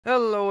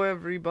Hello,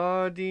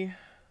 everybody.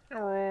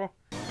 Hello.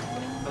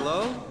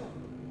 Hello?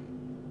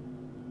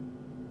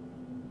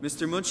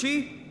 Mr.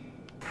 Munchie?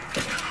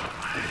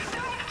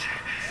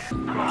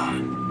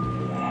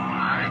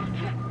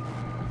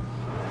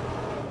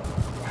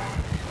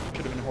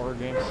 Could have been horror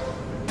games.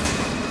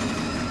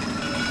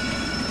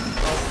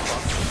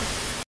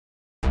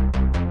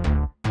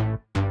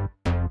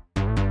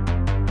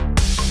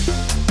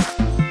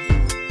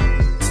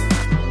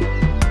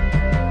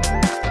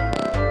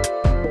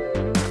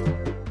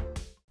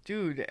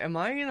 Dude, am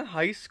I in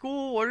high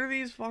school? What are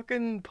these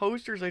fucking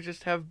posters I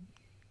just have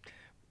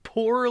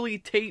poorly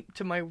taped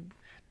to my...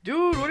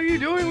 Dude, what are you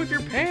doing with your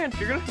pants?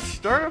 You're gonna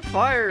start a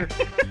fire.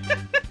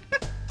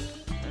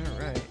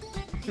 Alright.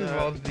 This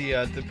involves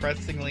the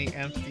depressingly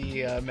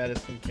empty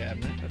medicine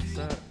cabinet. That's,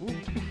 ooh.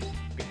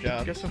 Good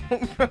job. Guess I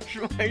won't brush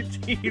my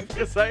teeth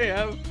because I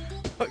have...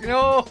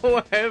 No,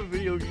 I have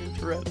video game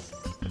Tourette's.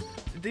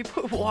 Did they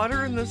put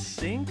water in the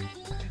sink?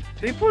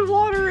 They put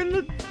water in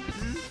the...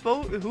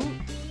 Who?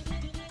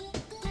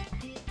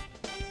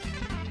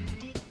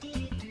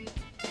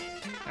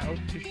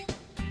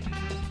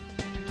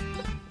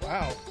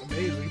 Wow,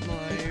 amazing.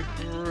 My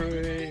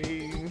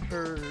brain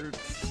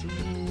hurts.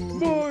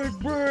 My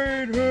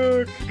brain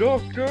hurts,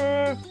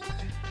 doctor!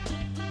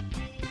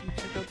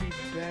 Check out these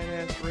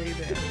badass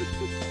Ray-Bans.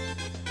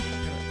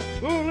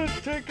 Oh,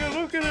 let's take a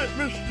look at it,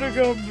 Mr.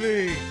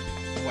 Gumby!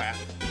 Whap,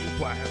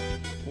 whap,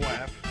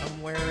 whap.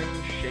 I'm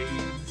wearing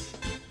shades.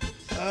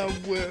 I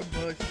wear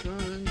my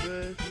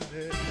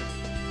sunglasses.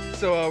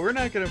 So, we're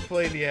not gonna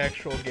play the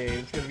actual game.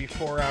 It's gonna be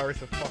 4 hours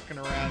of fucking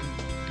around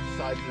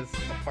inside this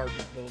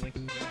apartment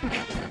building.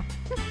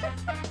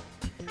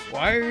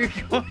 Why are you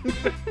going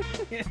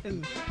back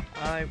in?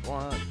 I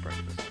want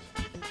breakfast.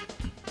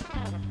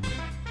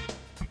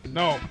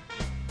 No.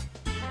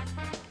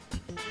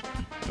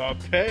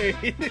 Sauté.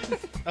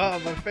 Oh,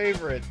 my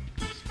favorite.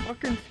 It's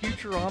fucking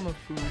Futurama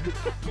food.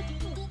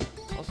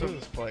 Also,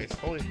 this place.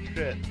 Holy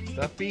shit.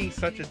 Stop being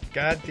such a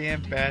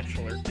goddamn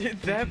bachelor.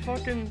 That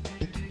fucking...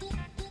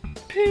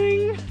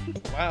 Ping!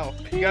 Wow.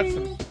 You got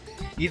some...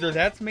 Either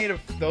that's made of...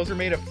 Those are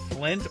made of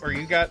flint, or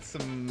you got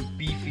some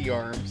beefy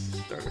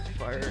arms. Start a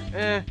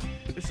fire.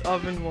 This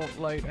oven won't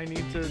light. I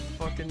need to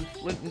fucking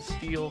flint and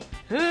steel.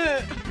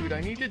 Dude, I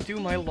need to do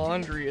my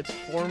laundry. It's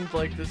formed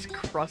like this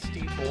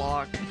crusty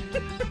block.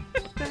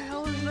 What the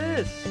hell is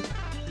this?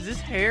 Is this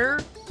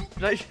hair?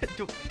 Did I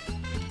do...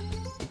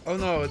 Oh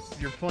no, it's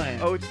your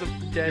plant. Oh, it's the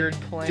dead your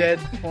plant. dead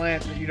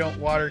plant that you don't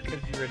water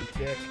because you're a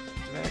dick.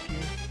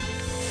 Vacuum.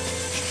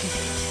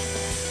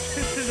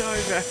 This is how I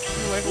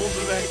vacuum. I hold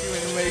the vacuum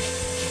and make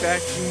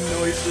vacuum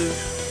noises.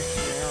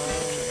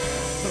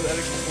 So that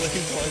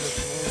explains why the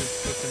floor is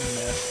such a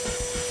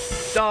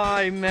mess.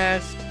 Die,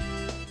 mess.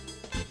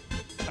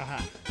 Aha.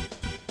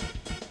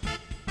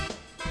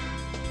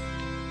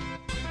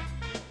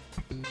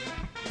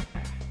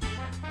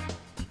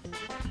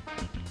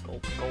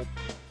 Gulp, gulp,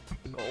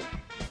 gulp.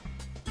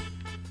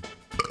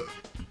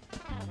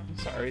 I'm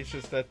sorry, it's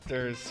just that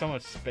there's so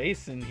much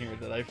space in here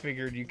that I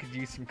figured you could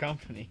use some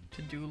company.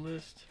 To-do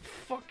list.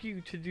 Fuck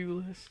you,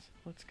 to-do list.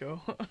 Let's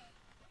go.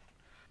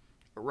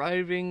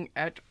 Arriving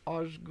at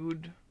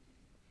Osgood.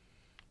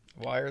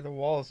 Why are the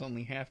walls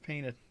only half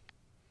painted?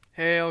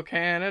 Hail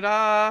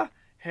Canada!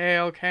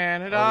 Hail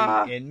Canada!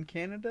 Are we in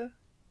Canada?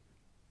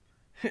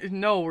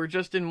 No, we're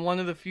just in one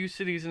of the few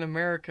cities in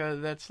America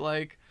that's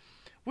like,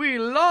 we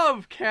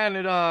love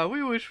Canada!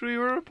 We wish we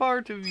were a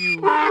part of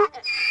you!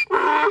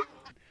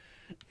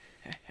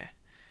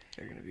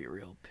 They're gonna be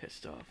real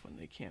pissed off when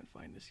they can't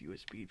find this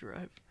USB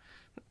drive.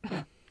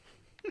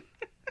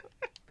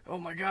 Oh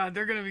my god,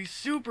 they're gonna be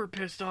super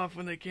pissed off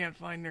when they can't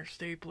find their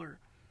stapler.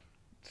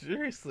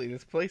 Seriously,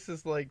 this place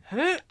is like...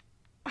 Huh?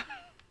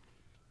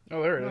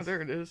 Oh, there it Oh, is.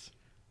 there it is.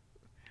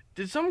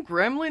 Did some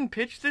gremlin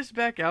pitch this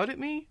back out at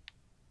me?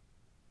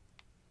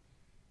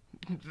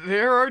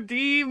 There are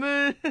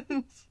demons!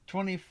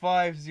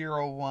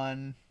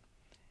 2501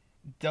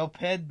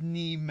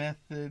 Delpedni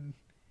method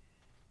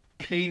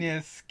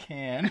penis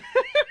can.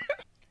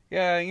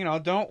 Yeah, you know,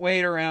 don't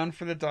wait around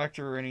for the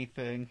doctor or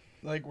anything.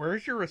 Like,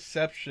 where's your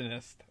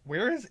receptionist?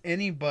 Where is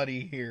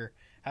anybody here?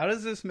 How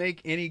does this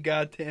make any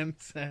goddamn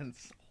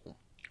sense?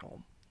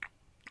 Home.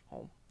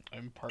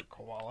 I'm part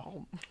koala.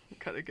 Oh,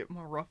 gotta get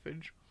my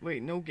roughage.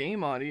 Wait, no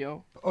game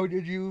audio. Oh,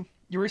 did you?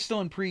 You were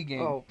still in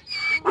pregame.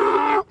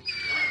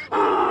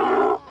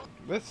 Oh.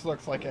 This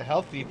looks like a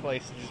healthy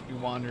place to just be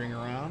wandering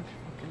around.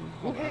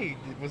 Oh, hey,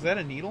 was that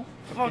a needle?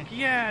 Fuck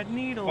yeah,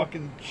 needle.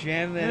 Fucking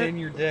jam that in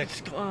your dick.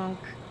 Skunk.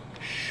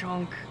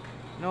 Shunk.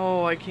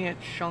 No, I can't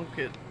shunk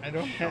it. I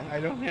don't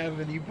have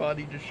any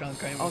body to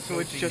shunk. I'm Also,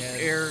 it's just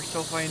head. air,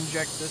 so if I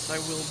inject this, I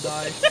will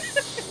die.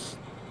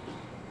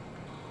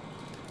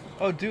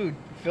 Oh, dude,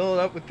 fill it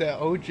up with that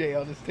OJ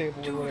on this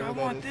table. Dude, or whatever I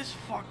that want is. this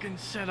fucking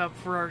setup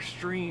for our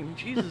stream.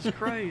 Jesus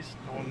Christ.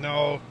 Oh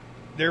no,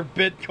 they're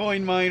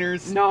Bitcoin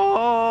miners.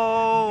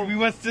 No! We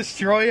must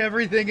destroy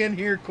everything in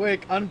here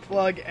quick.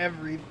 Unplug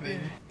everything.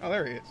 Oh,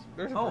 there he is.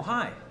 There's a Oh, person.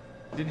 hi.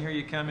 Didn't hear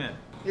you come in.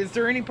 Is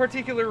there any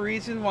particular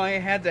reason why I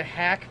had to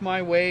hack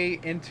my way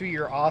into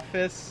your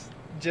office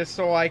just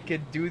so I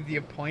could do the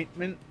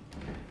appointment?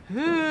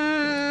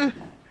 Duh.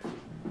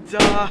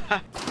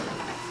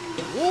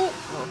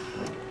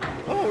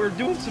 Oh, we're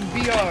doing some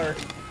VR.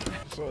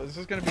 So is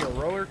this gonna be a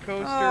roller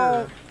coaster?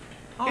 Oh.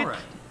 Alright.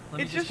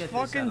 It's just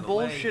fucking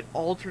bullshit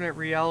alternate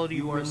reality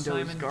You are Windows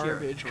Simon garbage.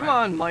 Garrett, Come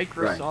on,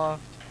 Microsoft.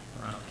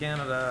 Toronto,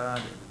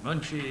 Canada.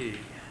 Munchie.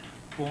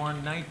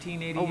 Born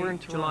 1988, Oh, we're in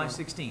July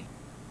Toronto. 16th.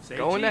 Say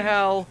Going to cheese.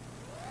 hell.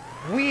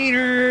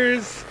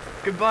 Wieners!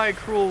 Goodbye,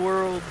 cruel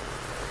world.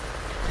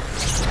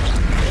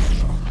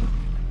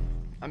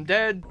 I'm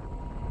dead.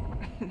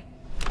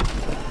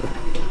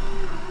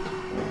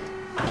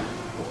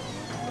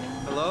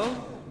 Hello?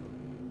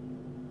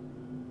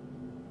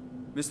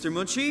 Mr.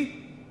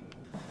 Munchie?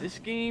 This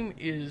game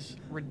is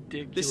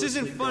ridiculous. This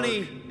isn't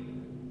funny.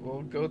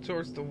 Well, go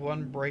towards the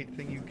one bright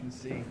thing you can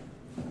see.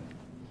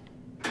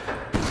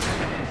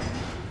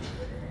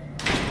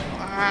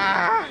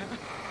 Ah!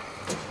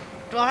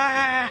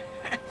 Ah!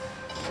 What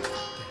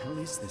the hell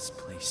is this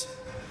place?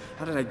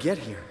 How did I get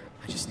here?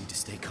 I just need to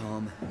stay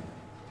calm.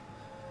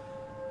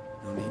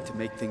 No need to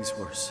make things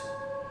worse.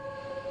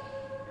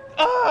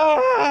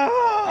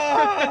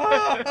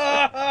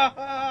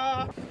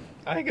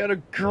 I got a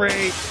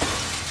great...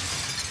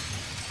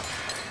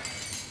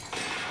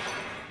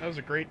 That was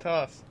a great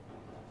toss.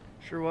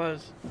 Sure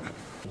was.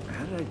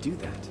 How did I do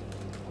that?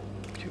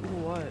 To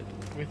what?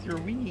 With your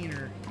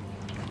wiener.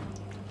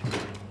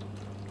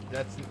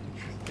 That's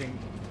interesting.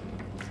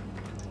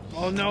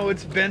 Oh no,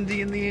 it's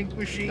Bendy in the ink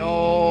machine.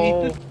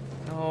 No. Was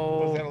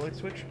No. that a light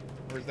switch?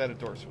 Or is that a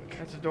door switch?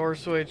 That's a door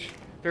switch.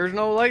 There's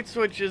no light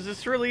switches.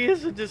 This really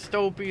is a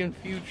dystopian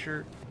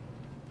future.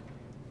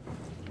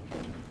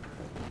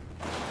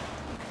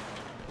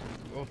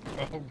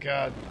 Oh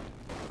god.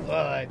 What did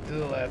I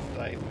do last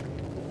night?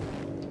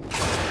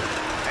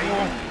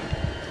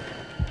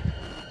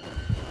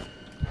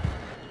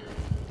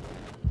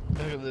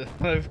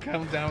 I've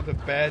come down with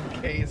a bad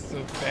case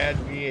of bad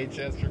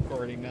VHS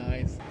recording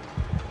eyes.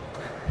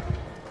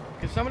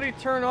 Can somebody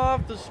turn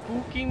off the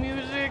spooky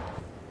music?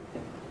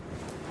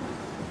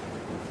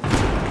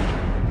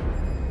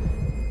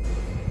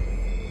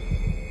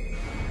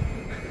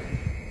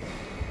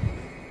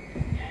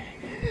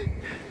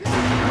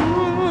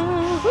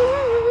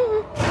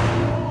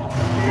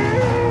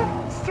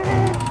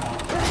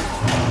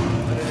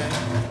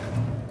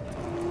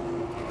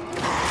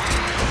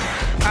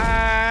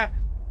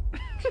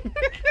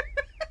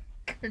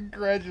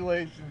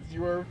 Congratulations,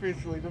 you are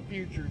officially the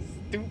future's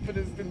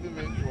stupidest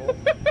individual.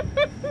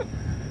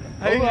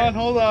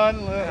 Hold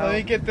on. Let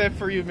me get that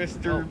for you,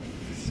 Mr.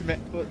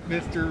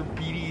 Mr.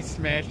 Beady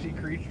Smashy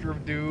Creature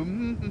of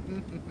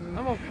Doom.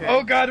 I'm okay.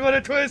 Oh god, what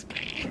a twist!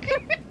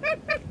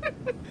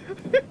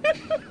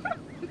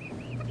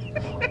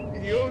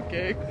 You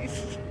okay?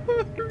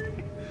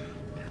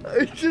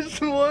 I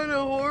just want a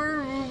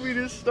horror movie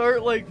to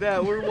start like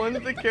that, where one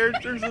of the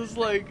characters is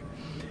like,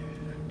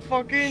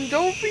 "Fucking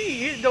don't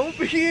be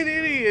an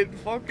idiot,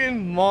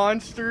 fucking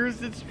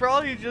monsters." It's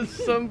probably just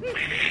some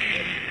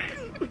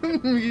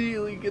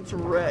immediately gets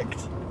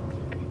wrecked.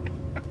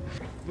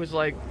 It was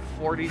like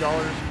 $40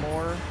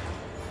 more.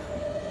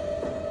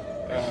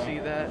 See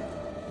that?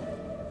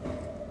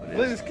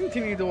 Let's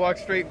continue to walk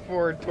straight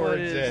forward towards What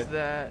is it.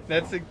 that?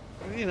 That's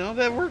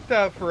that worked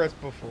out for us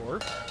before.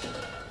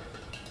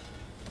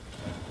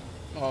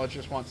 Oh, I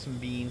just want some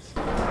beans.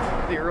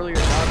 The earlier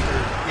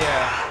doctor.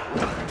 Yeah.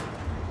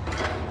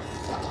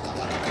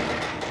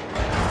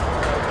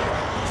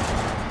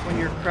 When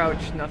you're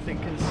crouched, nothing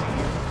can see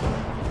you.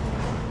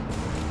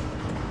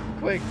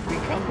 Quick,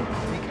 become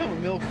a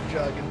milk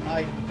jug and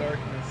hide in the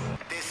darkness.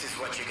 This is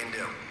what you can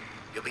do.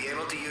 You'll be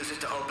able to use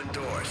it to open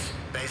doors.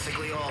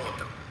 Basically all of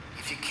them.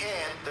 If you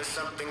can't, there's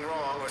something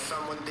wrong or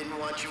someone didn't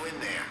want you in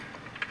there.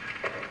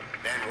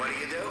 Then what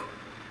do?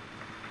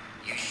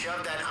 You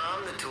shove that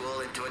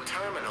Omnitool into a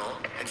terminal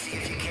and see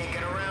if you can't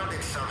get around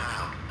it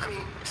somehow. I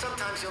mean,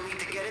 sometimes you'll need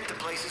to get into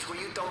places where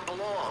you don't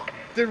belong.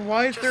 Then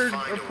why is Just there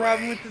find a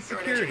problem way. with the You're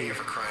an security? engineer,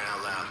 for crying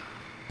out loud.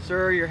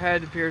 Sir, your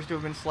head appears to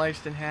have been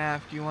sliced in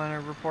half. Do you want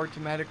to report to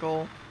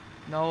medical?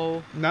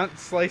 No. Not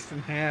sliced in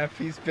half.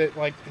 He's bit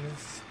like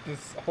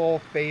this whole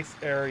face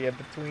area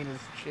between his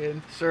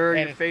chin. Sir,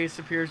 and your face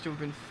appears to have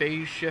been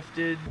phase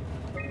shifted.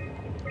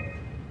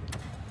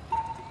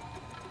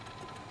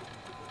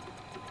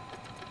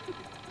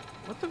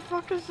 What the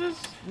fuck is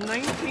this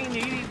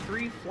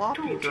 1983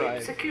 floppy Toolkit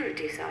drive?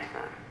 security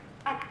cipher.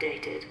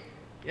 Updated.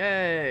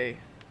 Yay.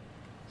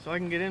 So I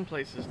can get in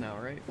places now,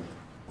 right?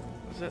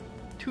 What's that?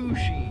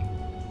 Tushi.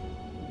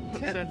 What's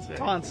that say?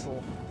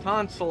 Tonsil.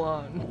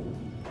 Tonsilon.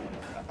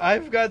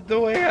 I've got the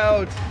way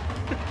out.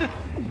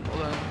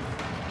 Hold on.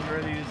 I'm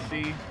ready to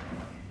see.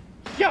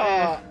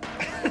 Yeah.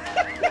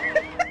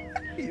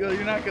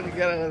 You're not gonna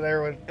get out of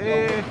there with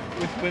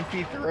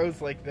wimpy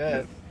throws like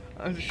that.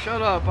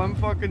 Shut up. I'm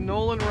fucking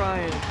Nolan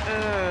Ryan.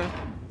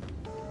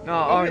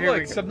 No, Oh, here look,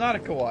 we go.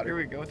 Subnautica water. Here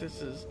we go.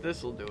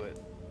 This'll do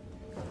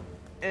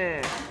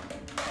it.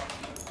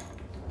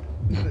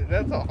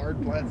 That's a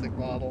hard plastic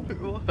bottle. It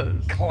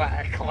was.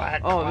 Clack,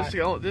 clack, Oh,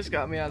 clack. this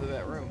got me out of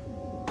that room.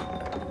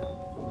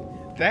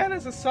 That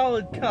is a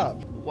solid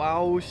cup.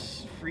 Wow,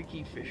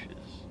 freaky fishes.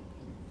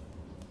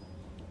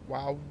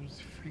 Wow,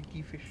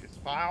 freaky fishes.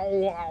 Wow,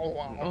 wow,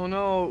 wow. Oh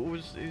no,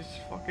 it's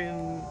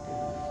fucking...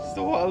 It's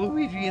the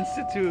Waluigi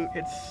Institute.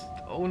 It's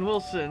Owen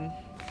Wilson.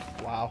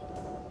 Wow.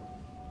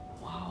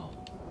 Wow.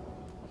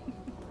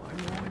 I'm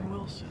Owen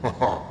Wilson.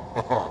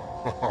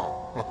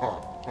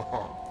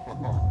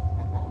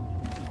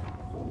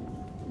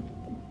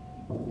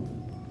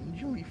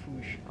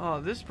 Jellyfish. Oh,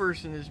 this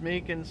person is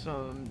making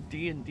some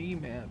D&D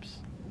maps.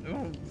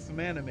 Oh, some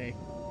anime.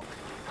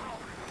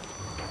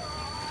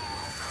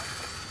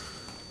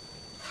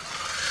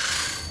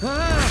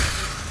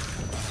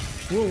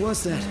 Ah! What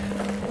was that?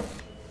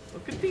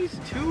 Look at these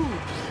tubes.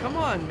 Come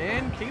on,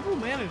 man. Cable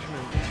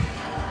management.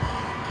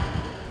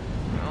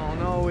 Oh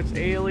no, it's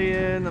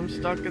alien. I'm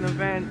stuck in a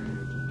vent.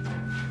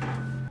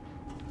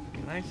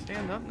 Can I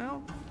stand up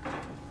now?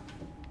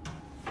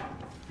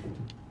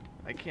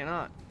 I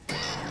cannot.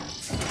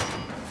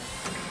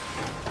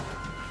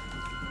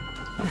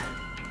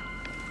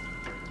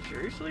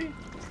 Seriously?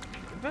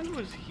 The vent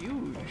was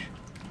huge.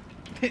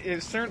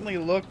 It certainly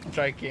looked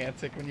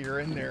gigantic when you were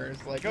in there.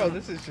 It's like, oh,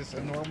 this is just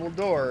a normal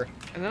door.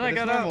 And then But I it's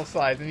got normal out.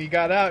 size, and you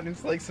got out, and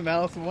it's like some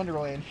Alice in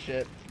Wonderland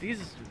shit.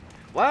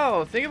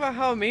 Wow, think about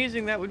how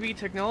amazing that would be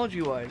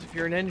technology-wise if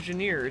you're an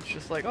engineer. It's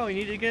just like, oh, you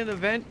need to get an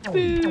event.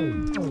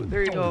 Boo!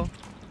 There you go.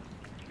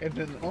 And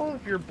then all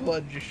of your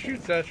blood just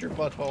shoots out your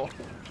butthole.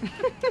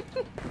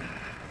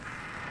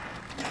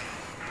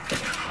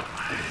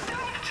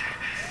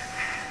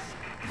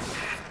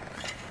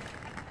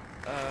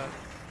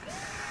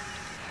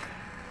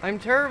 I'm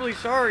terribly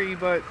sorry,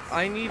 but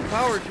I need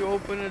power to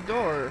open a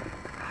door.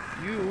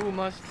 You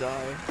must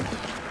die.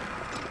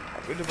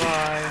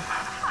 Goodbye.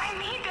 I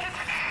need it.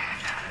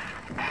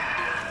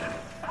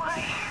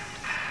 Why?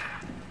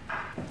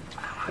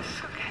 I was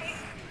okay.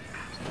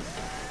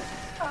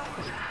 I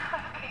was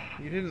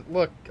happy. You didn't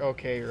look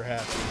okay or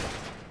happy.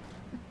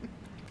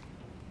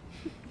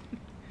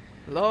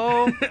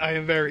 Hello? I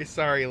am very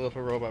sorry,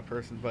 little robot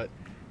person, but...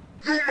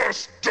 You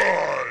must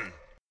die!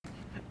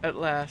 At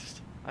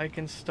last, I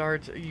can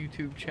start a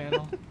YouTube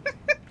channel.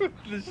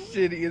 The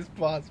shittiest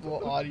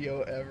possible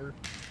audio ever.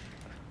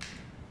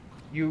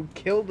 You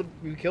killed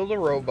a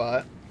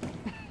robot.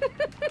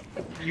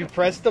 You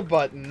pressed a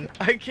button.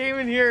 I came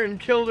in here and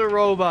killed a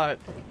robot.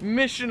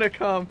 Mission You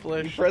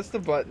accomplished. pressed a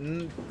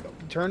button,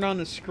 turned on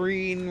a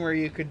screen where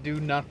you could do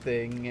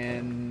nothing,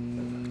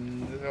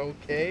 and...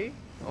 okay?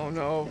 Oh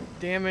no.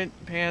 Damn it,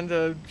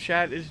 Panda.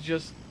 Chat is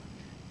just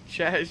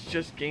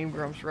Game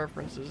Grumps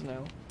references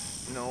now.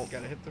 No.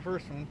 Gotta hit the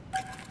first one.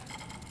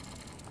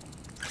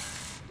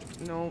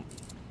 No.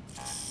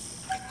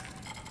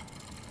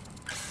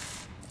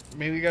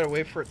 Maybe we gotta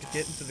wait for it to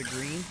get into the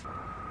green.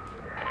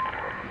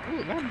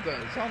 Ooh, that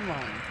does.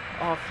 Online.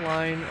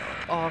 Offline,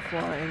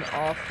 offline,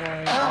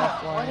 offline, Oh,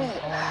 offline, what is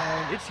it?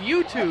 online. It's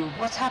YouTube.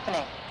 What's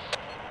happening?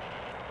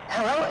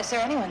 Hello? Is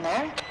there anyone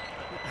there?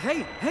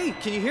 Hey,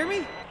 can you hear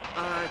me?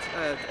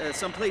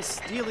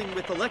 Someplace dealing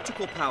with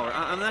electrical power.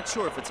 I'm not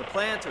sure if it's a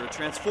plant or a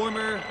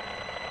transformer.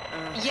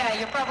 Yeah,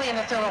 you're probably in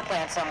the thermal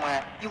plant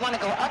somewhere. You want to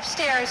go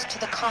upstairs to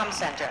the comm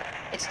center.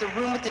 It's the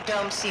room with the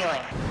dome ceiling.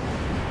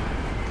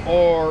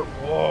 Or,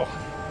 whoa.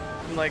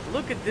 I'm like,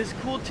 look at this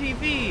cool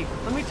TV.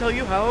 Let me tell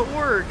you how it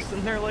works.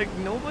 And they're like,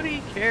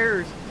 nobody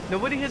cares.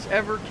 Nobody has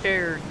ever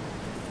cared.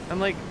 I'm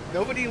like,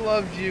 Nobody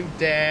loves you,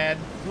 Dad.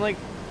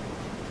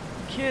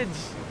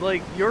 kids,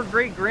 like, your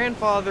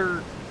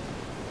great-grandfather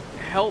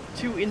helped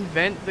to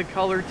invent the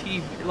color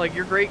TV. Like,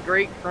 your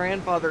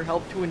great-great-grandfather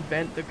helped to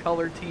invent the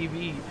color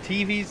TV.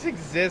 TVs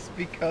exist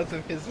because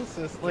of his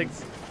assistance. Like,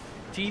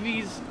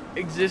 TVs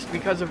exist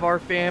because of our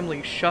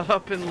family. Shut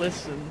up and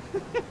listen.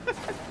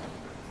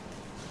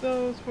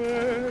 those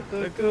were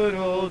The good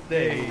old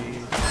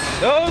days.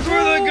 Those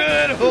were the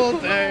good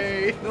old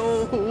days.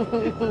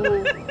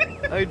 No,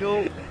 I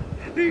don't.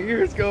 The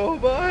years go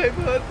by,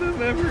 but the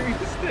memory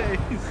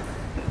stays.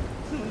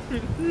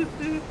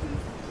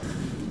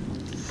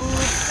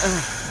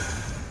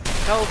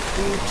 Health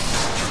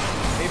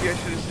boots. Maybe I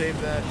should have saved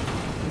that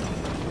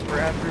for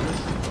after this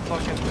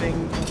fucking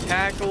thing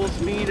tackles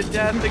me to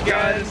death God,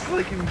 again. it's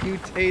like a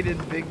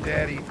mutated Big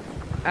Daddy.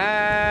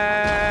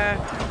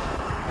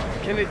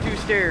 Can it do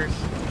stairs?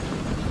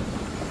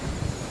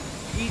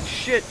 Eat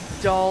shit,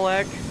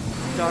 Dalek.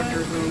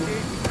 Doctor Who.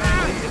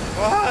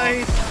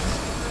 Why?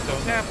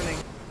 What's happening?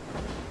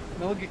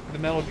 The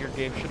Metal Gear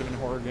game should have been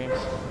horror games.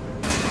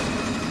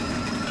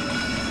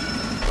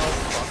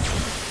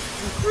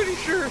 I'm pretty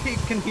sure he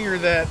can hear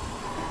that.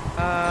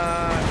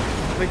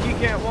 But he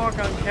can't walk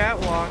on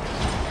catwalks.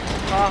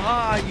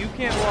 Haha, you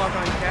can't walk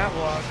on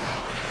catwalks.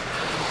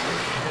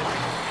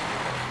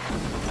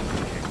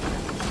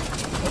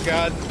 Oh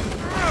God.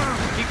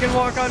 He can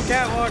walk on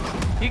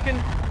catwalks. He can.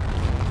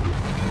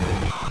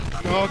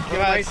 Oh What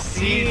am I God,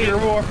 seeing? seizure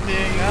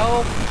warning.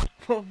 Help!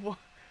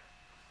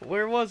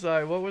 Where was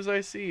I? What was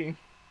I seeing?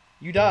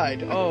 You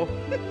died. Oh,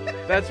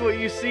 that's what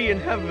you see in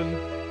heaven.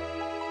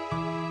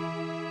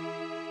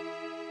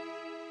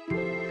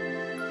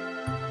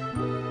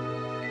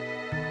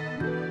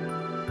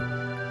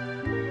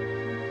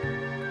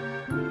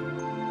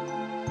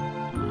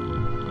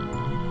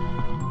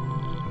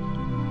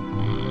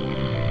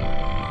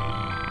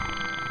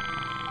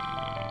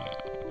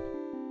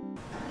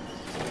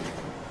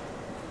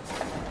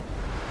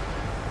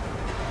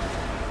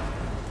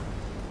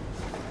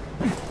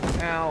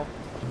 now.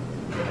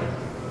 Do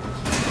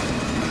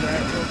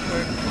that real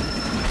quick.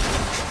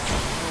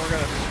 And we're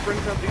gonna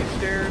sprint up these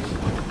stairs.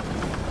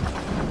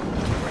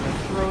 We're gonna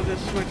throw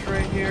this switch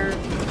right here.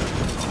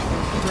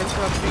 Sprint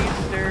up these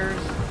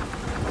stairs.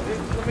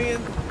 Let me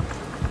in.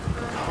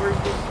 Where's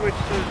the switch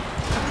to?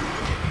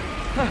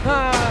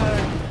 Haha!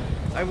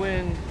 I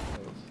win.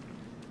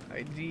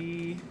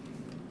 ID.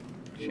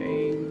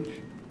 Change.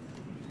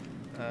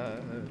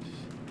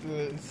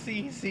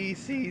 C.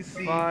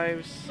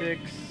 5,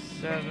 6,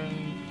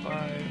 7,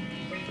 5,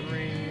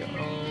 3,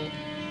 0,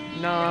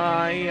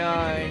 9.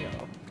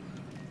 Oh.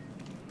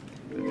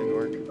 That didn't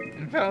work.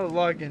 Invalid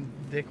login,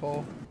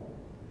 dickhole.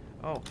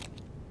 Oh.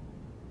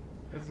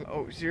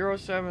 Oh,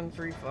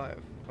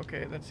 0735.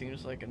 Okay, that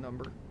seems like a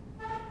number.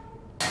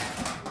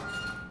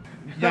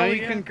 Now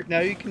you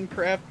can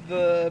craft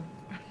the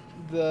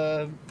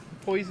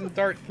poison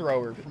dart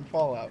thrower from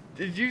Fallout.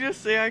 Did you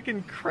just say I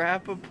can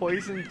crap a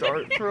poison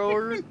dart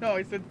thrower? No,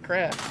 I said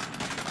craft.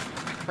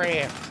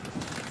 Craft.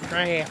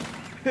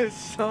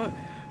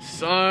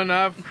 Son,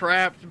 I've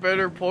crapped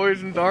better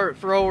poison dart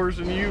throwers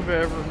than you've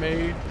ever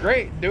made.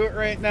 Great, do it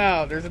right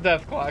now. There's a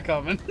death claw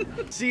coming.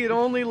 See, it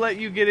only let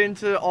you get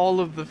into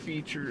all of the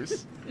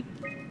features.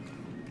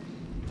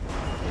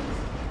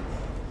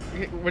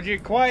 Would you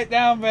quiet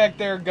down back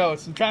there,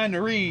 Ghost? I'm trying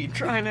to read.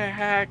 Trying to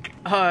hack,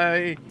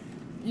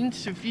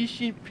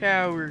 insufficient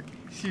power.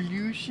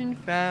 Solution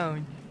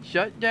found.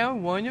 Shut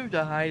down one of the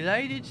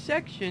highlighted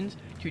sections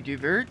to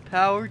divert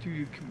power to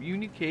the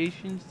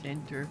communication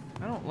center.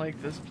 I don't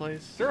like this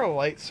place. Is there a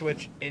light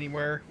switch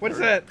anywhere? What is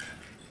that?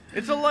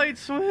 It's a light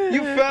switch!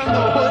 You found the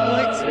one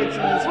light switch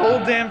in this whole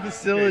damn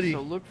facility.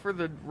 Okay, so look for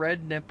the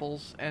red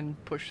nipples and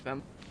push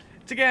them.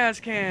 It's a gas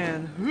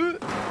can!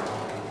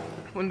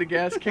 When the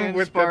gas can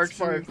sparks,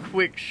 and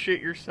quick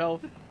shit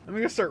yourself. I'm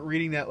gonna start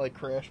reading that like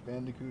Crash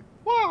Bandicoot.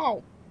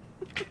 Wow!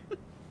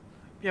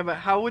 Yeah, but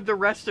how would the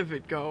rest of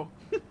it go?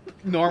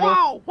 Normal.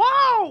 Wow!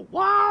 Wow!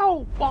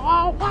 Wow!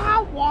 Wow!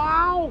 Wow!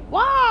 Wow!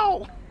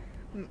 Wow!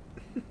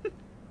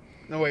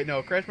 No, wait,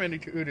 no. Crash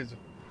Bandicoot is...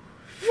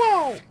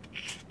 Wow!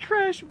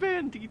 Crash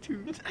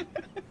Bandicoot.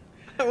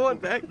 I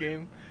want that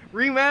game.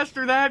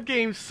 Remaster that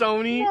game,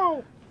 Sony!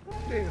 Wow!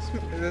 Hey,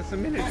 that's a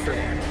miniature.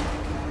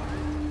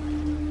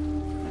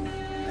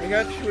 I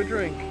got you a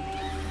drink,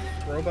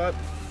 robot.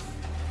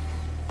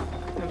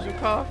 Have some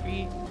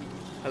coffee.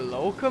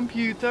 Hello,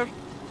 computer.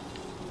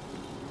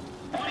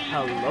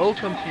 Hello,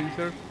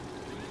 computer.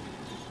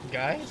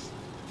 Guys,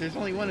 there's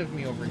only one of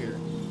me over here.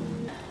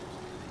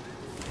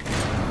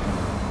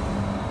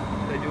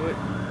 Did I do it?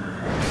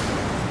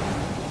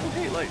 Oh,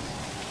 hey, lights.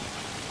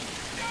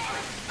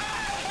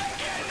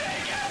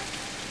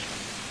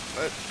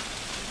 What?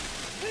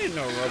 I didn't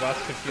know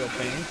robots could feel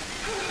pain.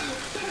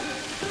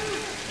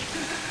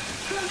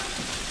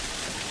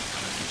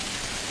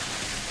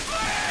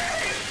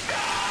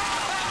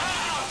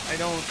 I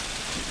don't,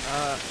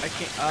 I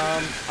can't,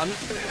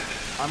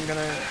 I'm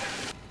gonna...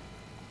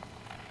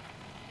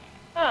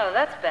 Oh,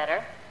 that's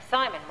better.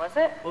 Simon, was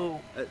it?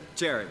 Oh.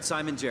 Jared,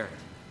 Simon Jared.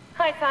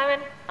 Hi,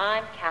 Simon.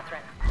 I'm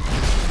Catherine.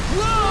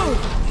 Whoa!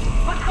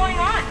 What's going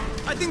on?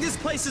 I think this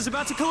place is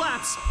about to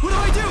collapse. What do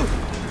I do?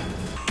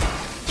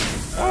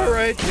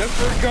 Alright, yes,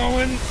 we're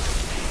going.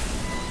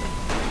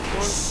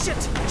 Shit!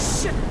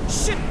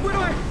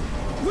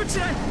 What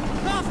should I...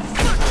 Oh,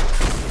 fuck!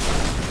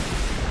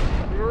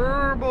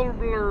 Blurble,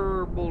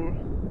 blurble.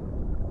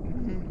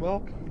 Well,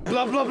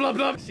 Blah, blah, blah,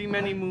 blah. See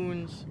many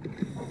moons.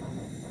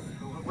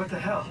 What the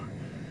hell?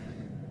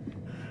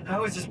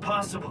 How is this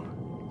possible?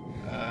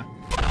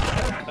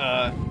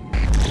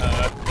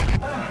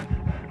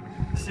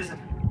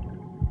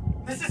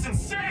 This is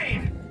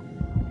insane!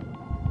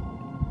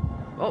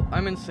 Oh,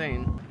 I'm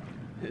insane.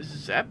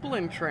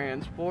 Zeppelin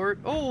transport?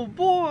 Oh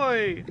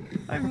boy!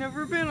 I've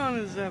never been on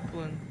a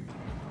Zeppelin.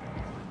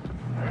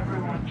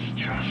 Everyone's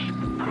just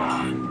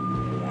gone.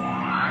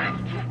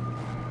 What?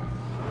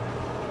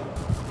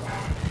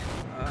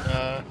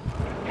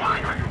 Why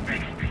are you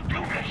making me do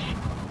this?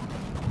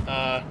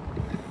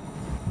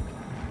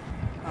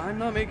 I'm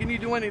not making you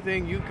do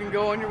anything. You can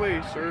go on your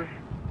way, sir.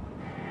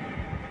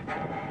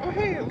 oh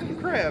hey, a little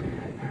crab.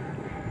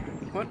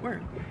 What?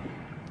 Where?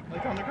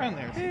 Like on the ground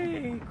there.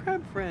 Hey,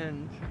 crab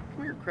friend.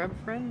 Come here, crab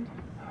friend.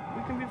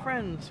 We can be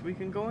friends. We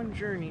can go on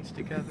journeys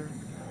together.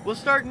 We'll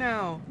start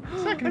now.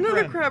 Second Another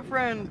friend. crab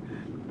friend.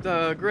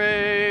 The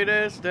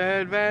greatest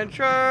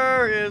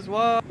adventure is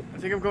what? I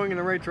think I'm going in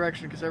the right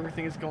direction because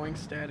everything is going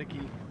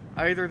staticky.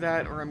 Either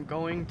that or I'm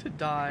going to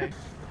die.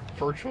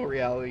 Virtual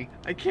reality.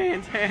 I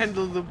can't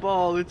handle the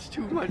ball. It's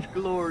too much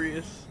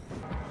glorious.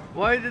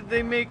 Why did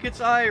they make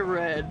its eye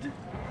red?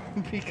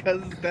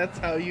 Because that's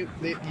how you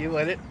let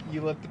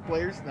the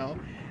players know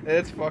that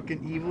it's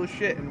fucking evil as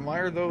shit. And why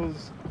are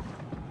those?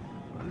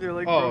 They're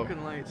like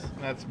broken lights.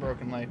 That's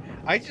broken light.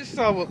 I just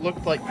saw what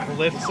looked like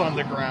glyphs on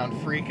the ground,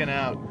 freaking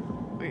out.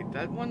 Wait,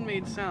 that one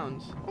made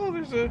sounds. Oh,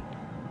 there's a.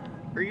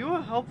 Are you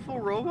a helpful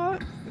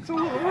robot? It's a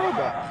little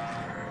robot.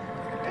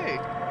 Hey.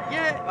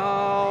 Yeah.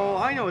 Oh,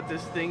 I know what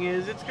this thing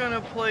is. It's gonna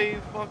play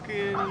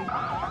fucking.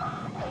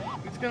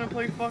 It's gonna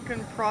play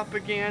fucking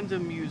propaganda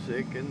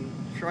music and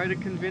try to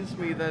convince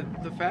me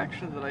that the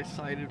faction that I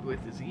sided with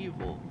is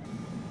evil.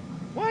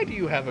 Why do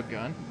you have a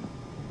gun?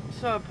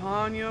 What's up,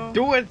 Hanyo?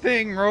 Do a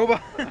thing,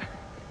 robot!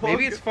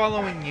 Maybe it's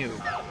following you.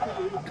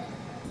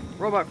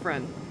 Robot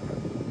friend.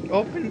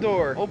 Open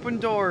door. Open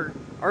door.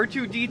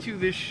 R2-D2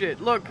 this shit.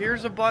 Look,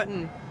 here's a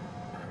button.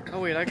 Oh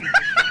wait, I can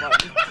push the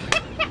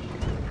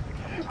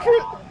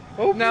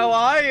button. Now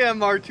I am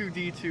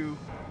R2-D2.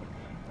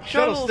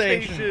 Shuttle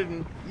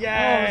station.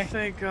 Yay. Oh,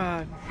 thank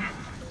God.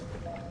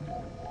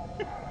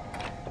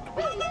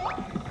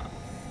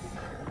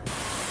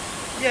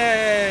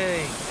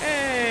 Yay!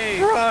 Hey!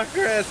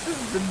 Progress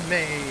has been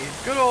made.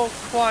 Good old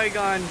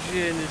Qui-Gon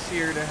Jinn is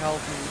here to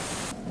help me.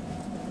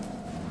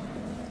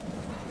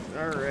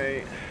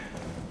 Alright.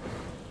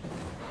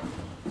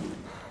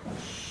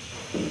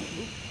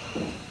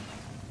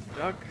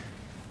 Duck.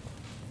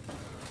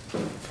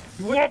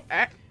 What?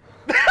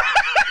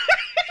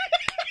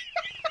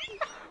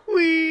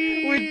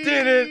 We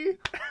did it!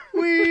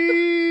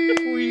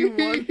 We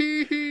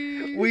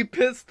won. We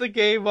pissed the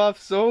game off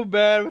so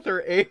bad with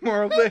our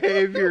amoral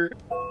behavior.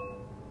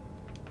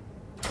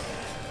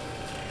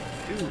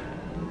 Dude.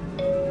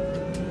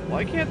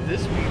 Why can't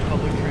this be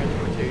public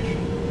transportation?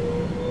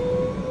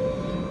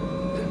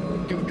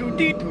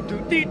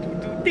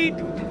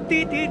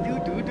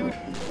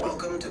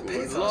 Welcome to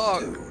Pathos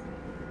 2,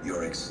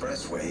 your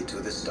expressway to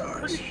the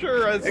stars. Pretty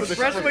sure I was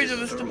Expressway to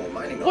the Thermal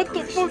mining What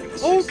the fuck? operation in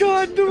Oh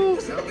God, no!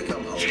 has now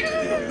become home to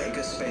the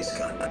Omega Space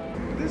Gun.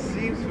 This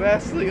seems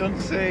vastly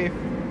unsafe.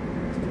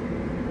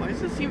 Why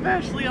does it seem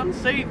vastly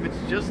unsafe? It's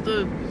just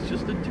a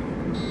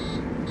tube.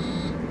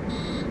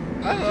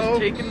 Uh-oh. Just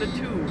taking the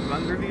tube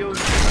under the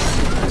ocean.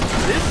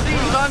 This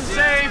seems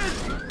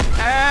unsafe!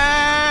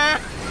 Ah!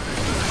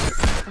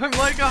 I'm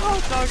like a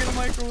hot dog in a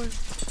microwave.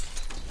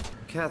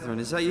 Catherine,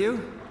 is that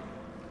you?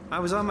 I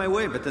was on my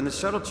way, but then the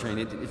shuttle train,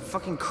 it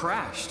fucking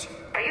crashed.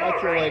 Are you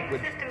That's your alright?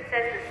 language. The system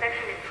says the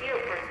section is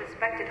sealed for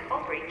suspected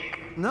hull breach.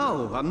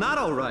 No, I'm not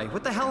alright.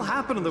 What the hell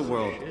happened to the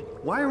world?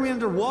 Why are we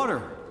underwater?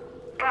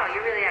 Wow,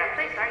 you're really out of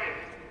place, aren't you?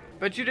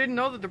 But you didn't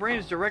know that the brain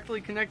is directly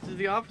connected to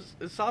the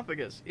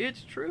esophagus.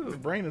 It's The true.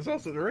 brain is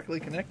also directly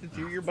connected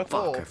to your Fuck,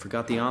 butthole. I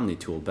forgot the Omni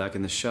tool back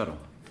in the shuttle.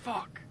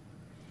 Fuck.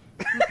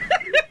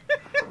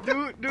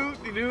 Do.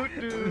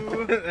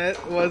 That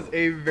was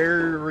a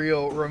very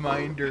real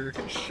reminder.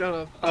 Shut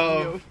up.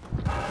 Oh.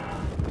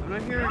 I'm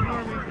not here.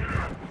 Ignore me.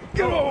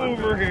 Get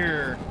over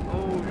here!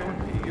 Oh,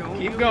 don't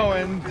be. Keep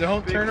going,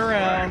 don't turn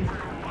around.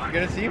 You're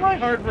gonna see my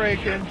heart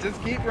breaking,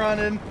 just keep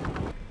running.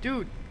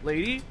 Dude,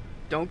 lady,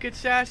 don't get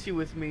sassy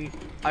with me.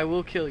 I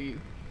will kill you.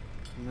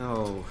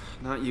 No,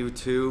 not you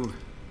too.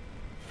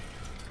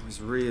 I was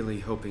really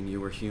hoping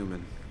you were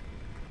human.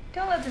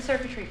 Don't let the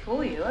circuitry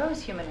fool you. I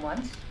was human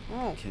once.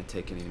 Oh, Can't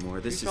take it anymore.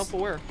 be This is...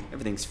 self-aware.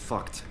 Everything's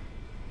fucked.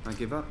 I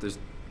give up. There's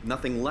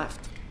nothing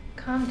left.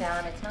 Calm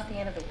down. It's not the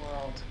end of the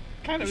world.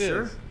 Kind of You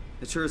sure? is.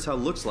 It sure as hell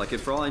looks like it.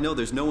 For all I know,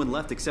 there's no one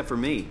left except for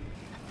me.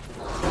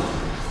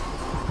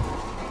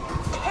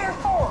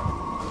 Careful!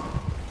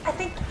 I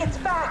think it's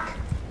back.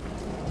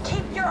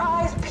 Keep your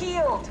eyes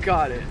peeled.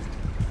 Got it.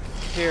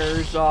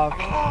 Hairs off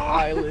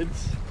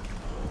eyelids.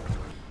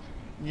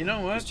 You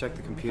know what? Just check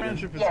the computer.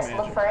 Friendship is Yes, look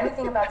magic. for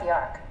anything about the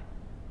Ark.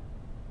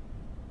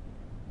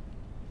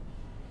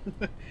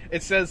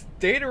 It says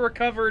data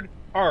recovered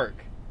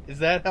ARC. Is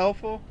that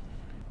helpful?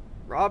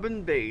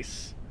 Robin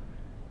bass.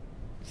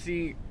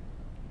 See,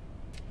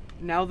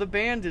 now the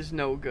band is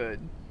no good.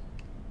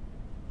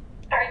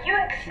 Are you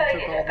She took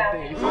excited all about the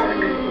the bass. Ark?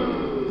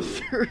 The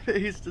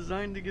survey is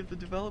designed to give the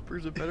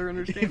developers a better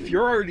understanding. If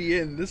you're already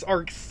in, this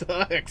ARC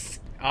sucks.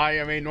 I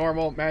am a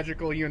normal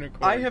magical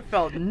unicorn. I have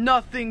felt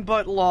nothing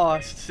but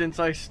lost since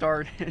I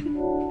started.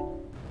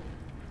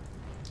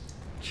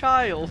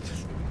 Child.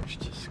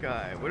 To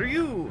Sky. What are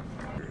you?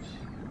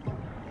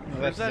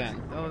 No, that's That?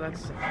 Zen. Oh,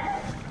 that's.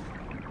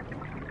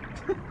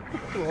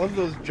 I love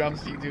those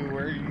jumps you do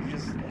where you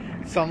just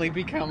suddenly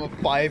become a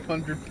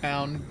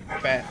 500-pound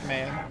fat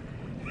man.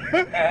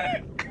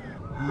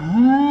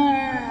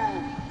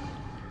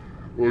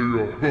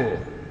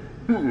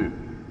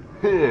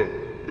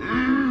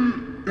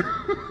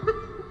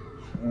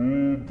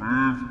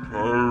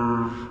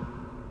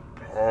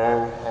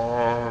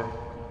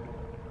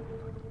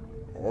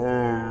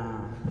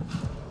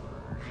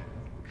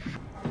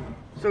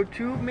 So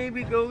tube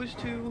maybe goes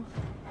to.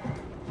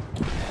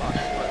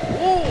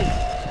 Whoa!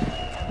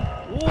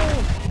 Whoa!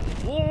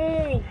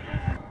 Whoa!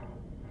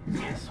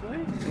 This way?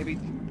 Maybe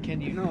can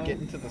you No. get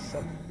into the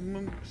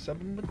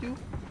submadu?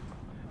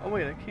 Oh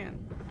wait, I can.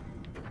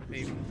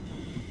 Maybe.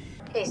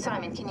 Hey,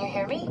 Simon, can you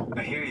hear me?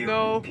 I hear you.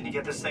 No. Can you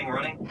get this thing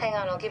running? Hang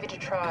on, I'll give it a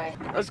try.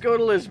 Let's go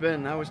to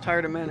Lisbon. I was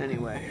tired of men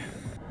anyway.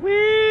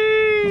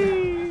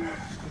 Whee!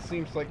 This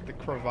seems like the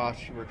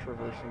crevasse you were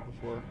traversing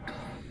before.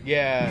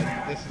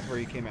 Yeah, this is where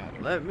you came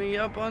out. Let me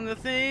up on the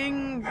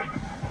thing.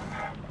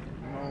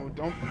 No,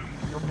 don't.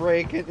 You're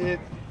breaking it.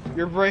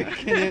 You're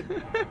breaking it.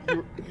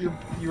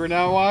 You are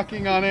now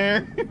walking on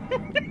air.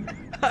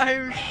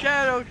 I'm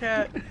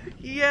Shadowcat.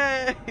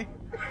 Yay!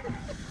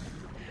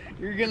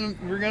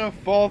 We're gonna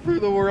fall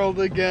through the world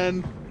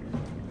again.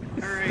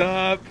 Alright.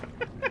 Stop.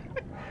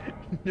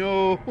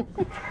 No.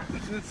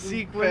 This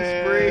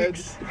Sequence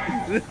breaks.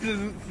 This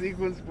isn't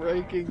sequence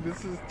breaking.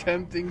 This is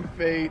tempting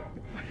fate.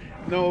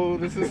 No,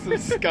 this is some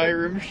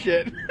Skyrim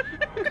shit.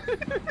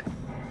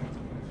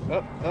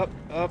 Up, up,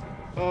 up,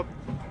 up,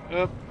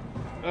 up,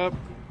 up.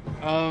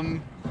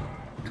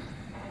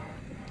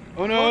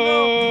 Oh no!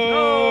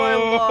 No, I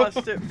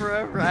lost it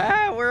forever.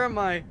 Ah, where am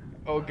I?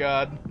 Oh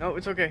god. No,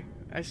 it's okay.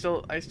 I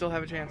still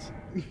have a chance.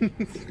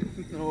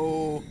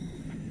 No.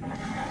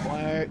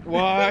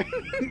 Why?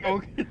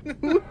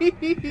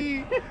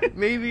 Okay.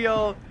 Maybe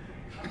I'll.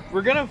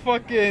 We're gonna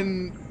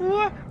fucking.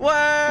 What?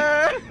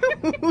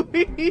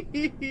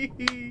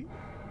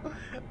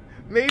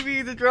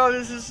 Maybe the draw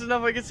distance is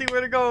enough. I can see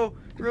where to go.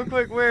 Real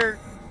quick, where?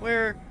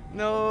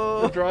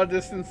 No. The draw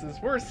distance is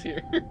worse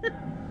here.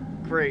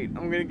 Great.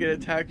 I'm gonna get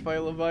attacked by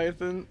a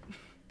Leviathan.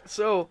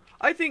 So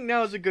I think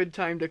now is a good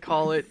time to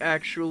call it.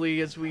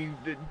 Actually, as we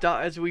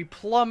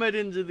plummet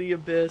into the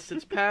abyss,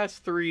 it's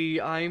past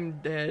 3. I'm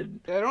dead.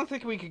 I don't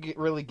think we could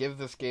really give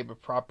this game a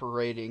proper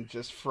rating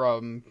just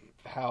from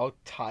how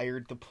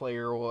tired the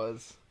player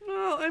was.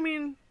 Well, I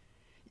mean,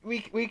 we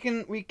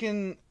can,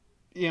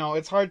 you know,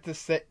 it's hard to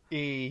say,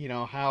 you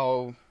know,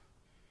 how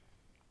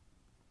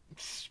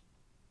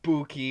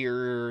spooky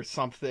or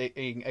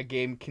something a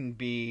game can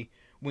be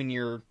when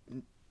you're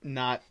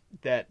not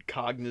that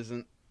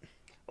cognizant.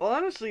 Well,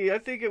 honestly, I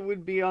think it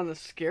would be on the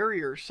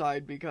scarier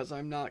side because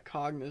I'm not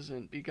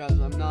cognizant, because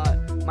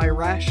my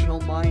rational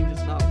mind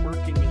is not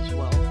working as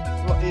well.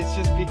 Well, it's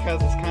just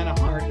because it's kind of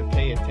hard to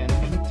pay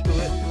attention to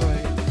it.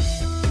 Right.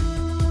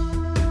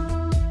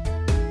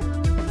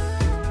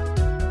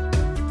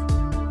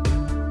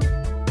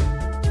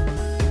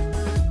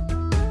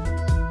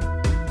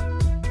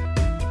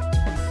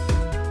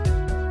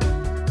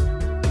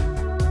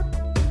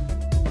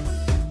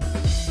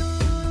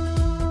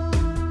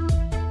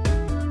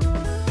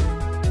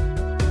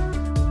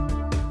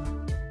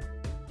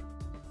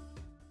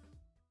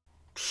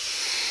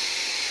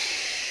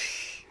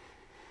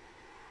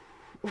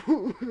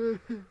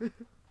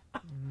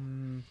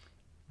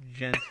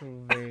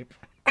 Gentle vape.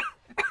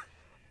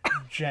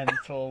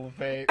 Gentle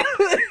vape.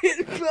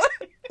 My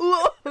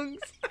lungs.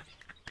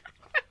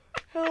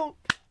 Help.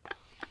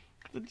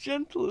 The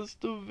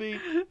gentlest of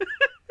vape.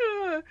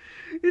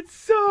 It's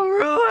so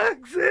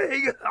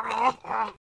relaxing.